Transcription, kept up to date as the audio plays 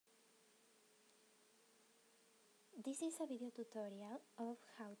This is a video tutorial of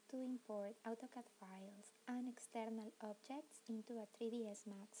how to import AutoCAD files and external objects into a 3ds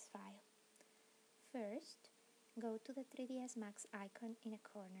Max file. First, go to the 3ds Max icon in a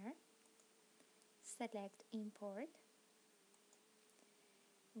corner, select Import.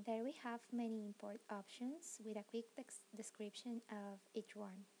 There we have many import options with a quick description of each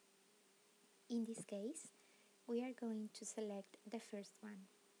one. In this case, we are going to select the first one.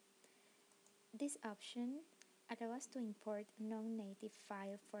 This option allows us to import non-native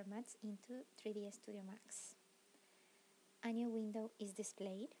file formats into 3ds Studio Max. A new window is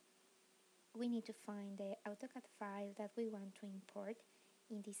displayed. We need to find the AutoCAD file that we want to import.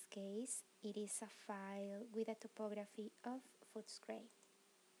 In this case, it is a file with a topography of Footscray.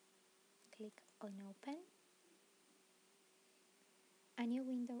 Click on Open. A new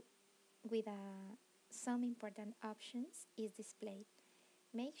window with some important options is displayed.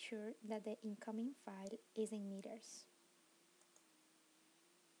 Make sure that the incoming file is in meters.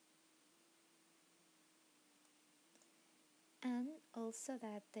 And also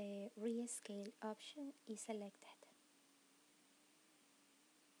that the rescale option is selected.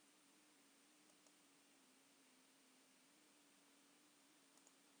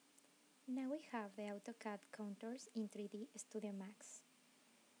 Now we have the AutoCAD contours in 3D Studio Max.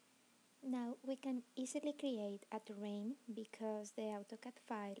 Now we can easily create a terrain because the AutoCAD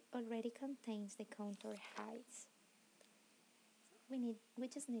file already contains the contour heights. We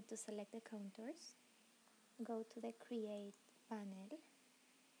just need to select the contours, go to the Create panel,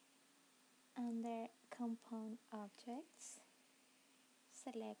 under Compound Objects,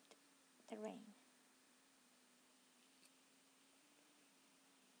 select Terrain.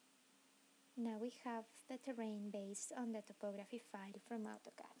 Now we have the terrain based on the topography file from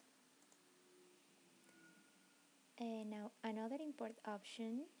AutoCAD. Now another import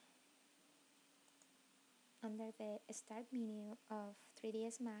option under the Start menu of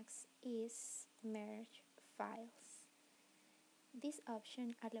 3ds Max is Merge Files. This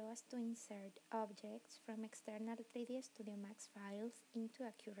option allows us to insert objects from external 3ds Studio Max files into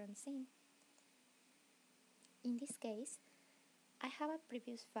a current scene. In this case, I have a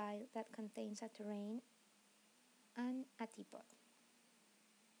previous file that contains a terrain and a teapot.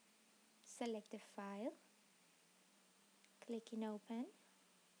 Select the file, click in Open,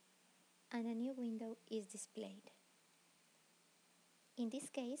 and a new window is displayed. In this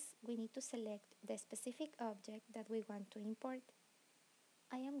case, we need to select the specific object that we want to import.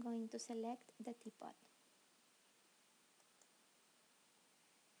 I am going to select the teapot.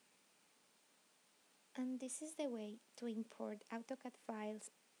 And this is the way to import AutoCAD files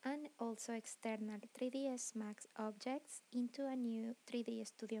and also external 3ds Max objects into a new 3D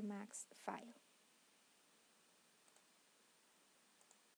Studio Max file.